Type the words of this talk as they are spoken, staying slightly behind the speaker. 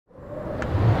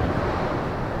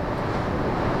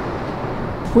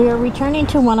We are returning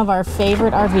to one of our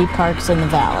favorite RV parks in the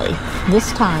valley.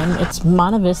 This time, it's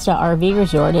Monte Vista RV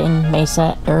Resort in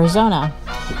Mesa, Arizona.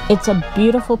 It's a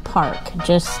beautiful park.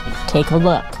 Just take a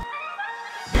look.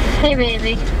 Hey,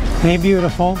 baby. Hey,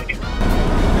 beautiful.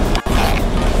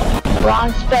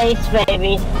 Wrong space,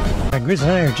 baby. Grizz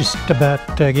and I are just about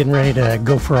getting ready to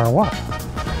go for our walk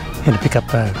and to pick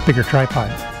up a bigger tripod.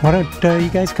 Why don't you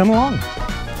guys come along?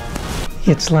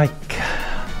 It's like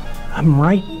I'm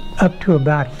right up to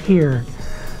about here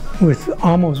with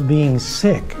almost being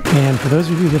sick. And for those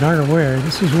of you that aren't aware,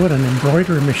 this is what an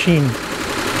embroidery machine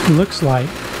looks like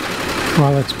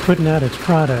while it's putting out its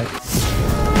product.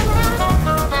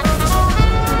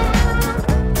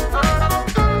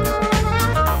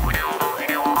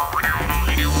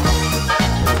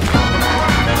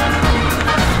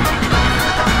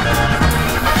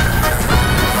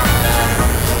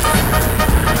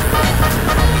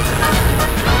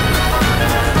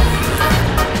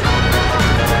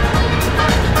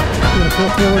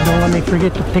 Forward, don't let me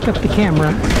forget to pick up the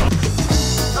camera.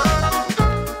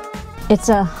 It's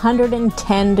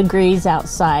 110 degrees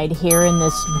outside here in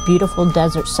this beautiful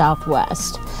desert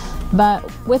Southwest. But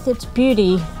with its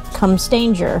beauty comes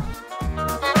danger.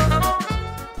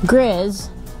 Grizz,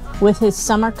 with his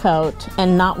summer coat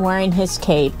and not wearing his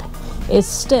cape, is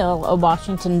still a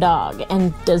Washington dog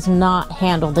and does not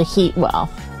handle the heat well.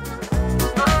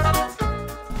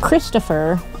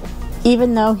 Christopher,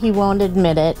 even though he won't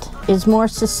admit it, is more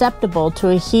susceptible to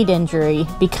a heat injury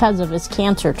because of his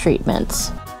cancer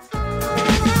treatments.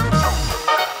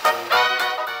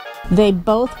 They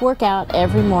both work out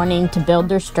every morning to build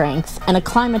their strength and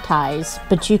acclimatize,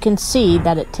 but you can see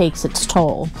that it takes its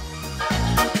toll.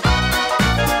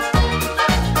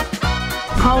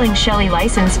 Calling Shelly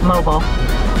License Mobile.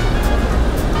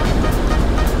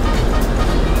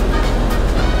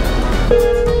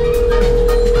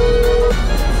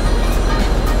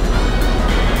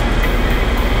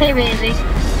 Hey, baby.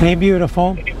 Hey,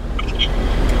 beautiful.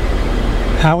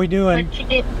 How we doing? What you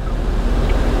do?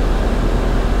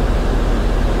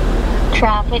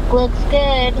 Traffic looks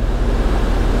good.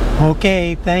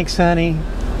 Okay, thanks, honey.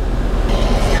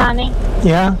 Honey,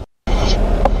 Yeah,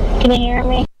 can you hear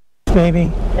me?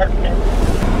 baby.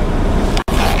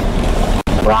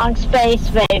 Wrong space,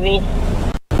 baby.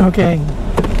 Okay.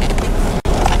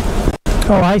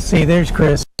 Oh, I see. There's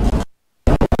Chris.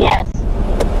 Yes.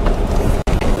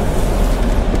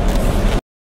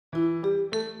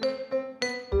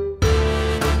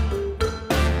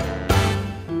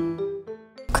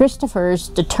 Christopher's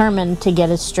determined to get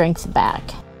his strength back.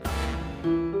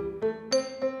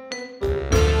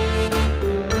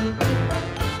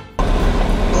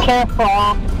 Careful.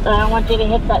 I don't want you to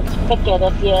hit that spigot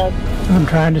if you I'm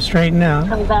trying to straighten out.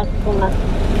 come back from the...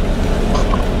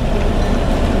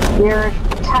 Your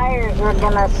tires are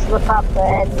gonna slip off the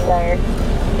edge there.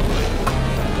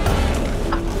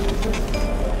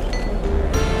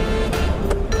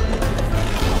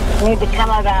 You need to come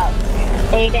about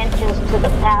 8 inches to the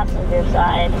passenger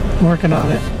side. Working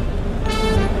on it.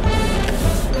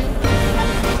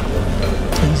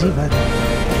 Easy, bud.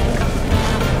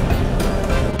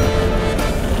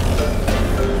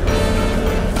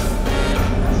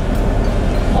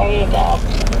 There you go.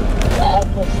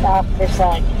 Okay, stop for a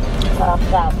sec.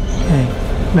 Stop. Okay.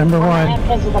 Number one.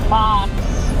 Because of the box.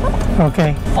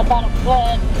 Okay. About a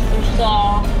foot or so.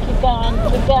 Keep going,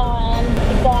 keep going,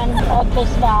 keep going. Okay,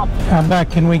 stop. How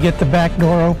about, can we get the back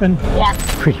door open? Yeah.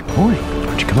 Pretty boy. Why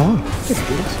don't you come along? There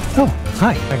he is. Oh,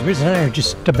 hi. Grizz and I are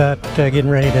just about getting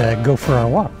ready to go for our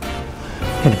walk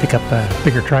and to pick up a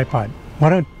bigger tripod. Why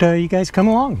don't you guys come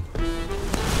along?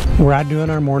 We're out doing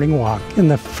our morning walk, and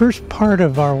the first part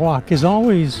of our walk is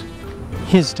always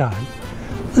his time.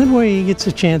 That way he gets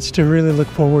a chance to really look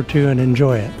forward to and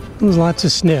enjoy it. There's lots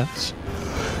of sniffs,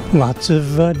 lots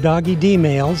of doggy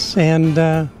D-mails, and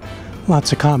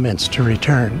lots of comments to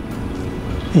return.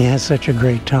 He has such a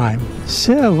great time.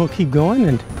 So we'll keep going,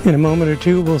 and in a moment or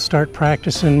two we'll start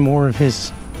practicing more of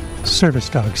his service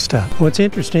dog stuff. What's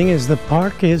interesting is the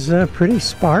park is pretty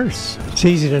sparse. It's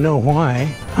easy to know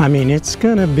why. I mean, it's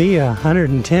gonna be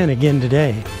 110 again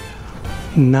today.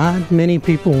 Not many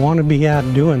people want to be out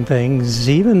doing things,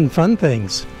 even fun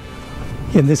things,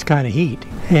 in this kind of heat.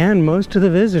 And most of the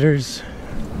visitors,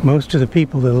 most of the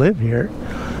people that live here,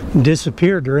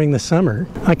 disappear during the summer.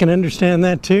 I can understand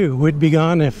that too. We'd be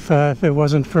gone if it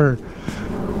wasn't for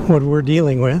what we're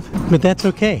dealing with. But that's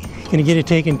okay. Gonna get it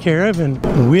taken care of, and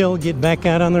we'll get back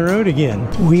out on the road again.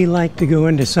 We like to go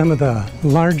into some of the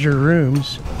larger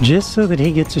rooms just so that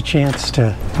he gets a chance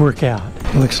to work out.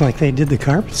 Looks like they did the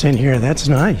carpets in here. That's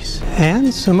nice.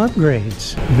 And some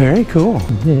upgrades. Very cool.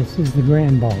 This is the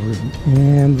grand ballroom.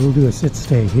 And we'll do a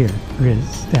sit-stay here.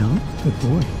 Grizz down. Good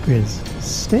boy. Grizz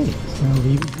stays. I'll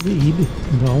leave lead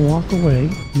and I'll walk away.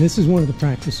 This is one of the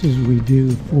practices we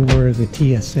do for the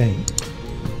TSA.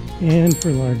 And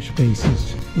for large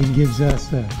spaces. It gives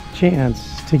us a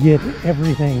chance to get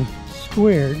everything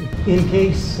squared in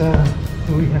case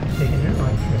we have to take an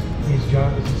airline trip. His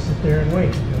job is to sit there and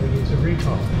wait until he gets a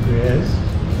recall. Grizz,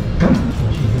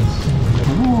 what you gonna say?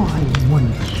 Oh, I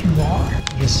wonder you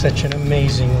are. He's such an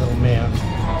amazing little man.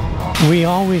 We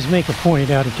always make a point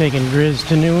out of taking Grizz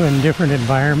to new and different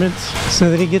environments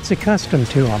so that he gets accustomed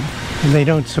to them and they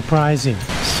don't surprise him.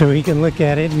 So he can look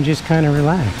at it and just kind of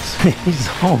relax. He's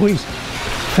always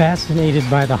fascinated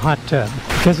by the hot tub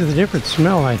because of the different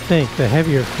smell. I think the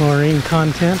heavier chlorine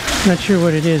content, not sure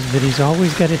what it is, but he's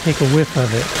always got to take a whiff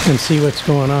of it and see what's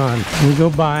going on. We go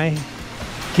by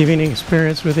giving an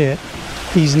experience with it.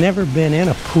 He's never been in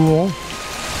a pool,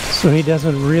 so he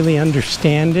doesn't really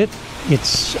understand it.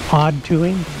 It's odd to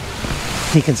him.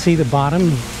 He can see the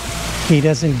bottom. He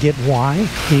doesn't get why.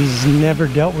 He's never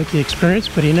dealt with the experience,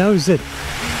 but he knows that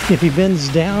if he bends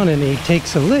down and he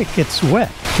takes a lick, it's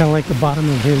wet, kind of like the bottom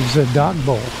of his dog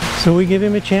bowl. So we give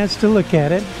him a chance to look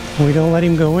at it. We don't let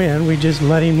him go in. We just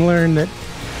let him learn that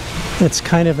it's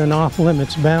kind of an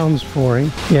off-limits bounds for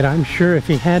him. Yet I'm sure if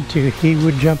he had to, he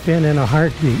would jump in a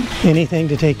heartbeat. Anything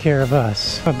to take care of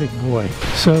us. A big boy.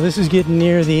 So this is getting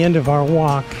near the end of our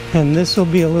walk, and this will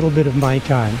be a little bit of my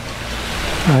time.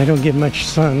 I don't get much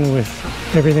sun with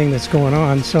everything that's going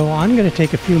on, so I'm going to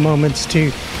take a few moments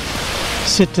to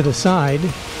sit to the side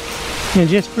and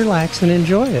just relax and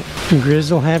enjoy it.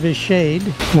 Grizz will have his shade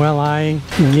while I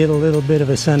get a little bit of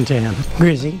a suntan.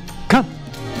 Grizzy, come!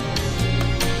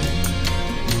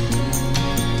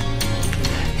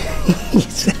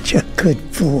 He's such a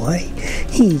good boy.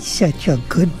 He's such a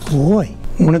good boy.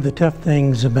 One of the tough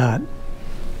things about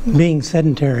being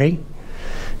sedentary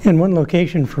in one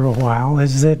location for a while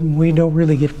is that we don't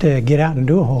really get to get out and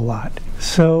do a whole lot.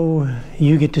 So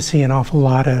you get to see an awful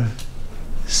lot of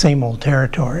same old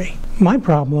territory. My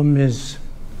problem is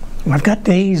I've got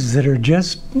days that are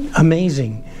just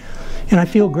amazing and I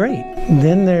feel great.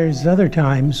 Then there's other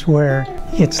times where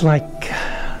it's like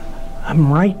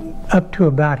I'm right up to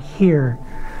about here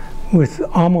with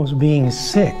almost being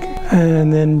sick.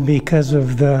 And then because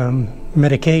of the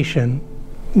medication,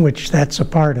 which that's a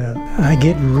part of, I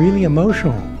get really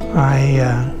emotional. I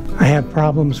have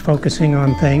problems focusing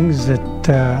on things that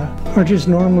are just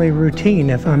normally routine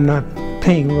if I'm not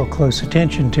paying real close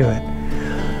attention to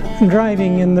it.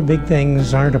 Driving and the big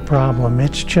things aren't a problem.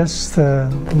 It's just the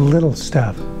little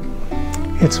stuff.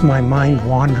 It's my mind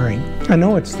wandering. I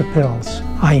know it's the pills.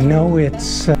 I know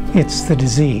it's the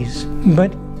disease.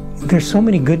 But there's so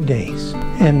many good days,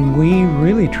 and we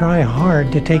really try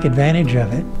hard to take advantage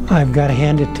of it. I've got to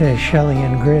hand it to Shelly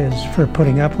and Grizz for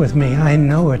putting up with me. I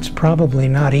know it's probably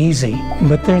not easy,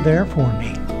 but they're there for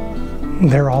me.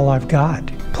 They're all I've got.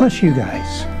 Plus you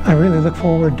guys. I really look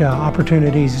forward to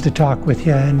opportunities to talk with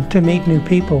you and to meet new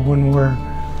people when we're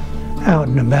out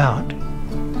and about.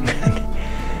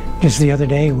 Just the other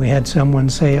day we had someone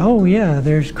say, oh yeah,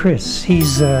 there's Chris.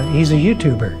 He's a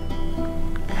YouTuber.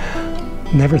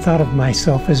 Never thought of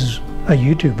myself as a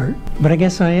YouTuber, but I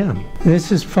guess I am.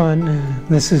 This is fun.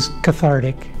 This is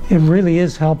cathartic. It really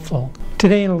is helpful.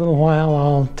 Today in a little while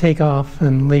I'll take off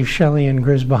and leave Shelly and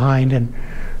Grizz behind and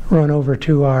run over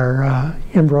to our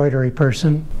embroidery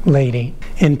lady,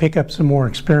 and pick up some more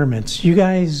experiments. You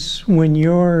guys, when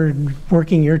you're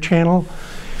working your channel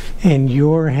and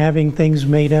you're having things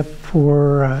made up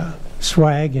for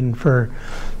swag and for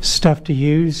stuff to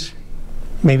use,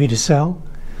 maybe to sell,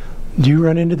 do you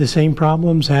run into the same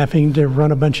problems, having to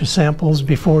run a bunch of samples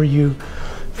before you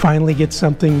finally get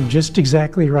something just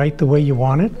exactly right the way you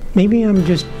want it? Maybe I'm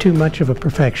just too much of a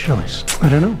perfectionist. I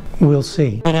don't know. We'll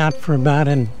see. Been out for about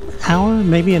an hour,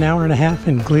 maybe an hour and a half,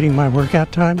 including my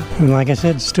workout time. And like I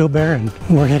said, still barren.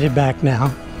 We're headed back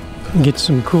now. Get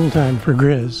some cool time for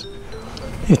Grizz.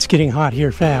 It's getting hot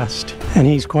here fast, and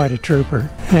he's quite a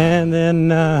trooper. And then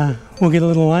we'll get a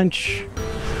little lunch.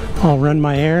 I'll run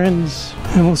my errands,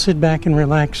 and we'll sit back and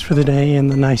relax for the day in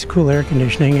the nice cool air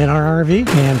conditioning in our RV.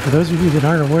 And for those of you that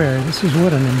aren't aware, this is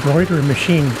what an embroidery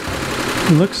machine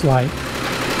looks like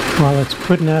while it's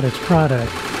putting out its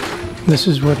product. This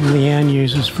is what Leanne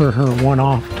uses for her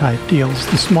one-off type deals,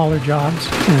 the smaller jobs.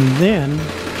 And then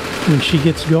when she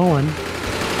gets going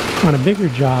on a bigger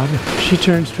job, she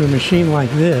turns to a machine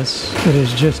like this that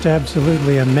is just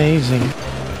absolutely amazing.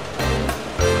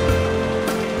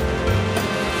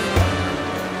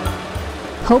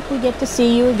 Hope we get to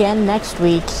see you again next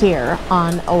week here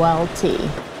on OLT.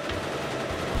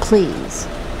 Please,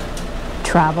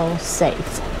 travel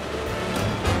safe.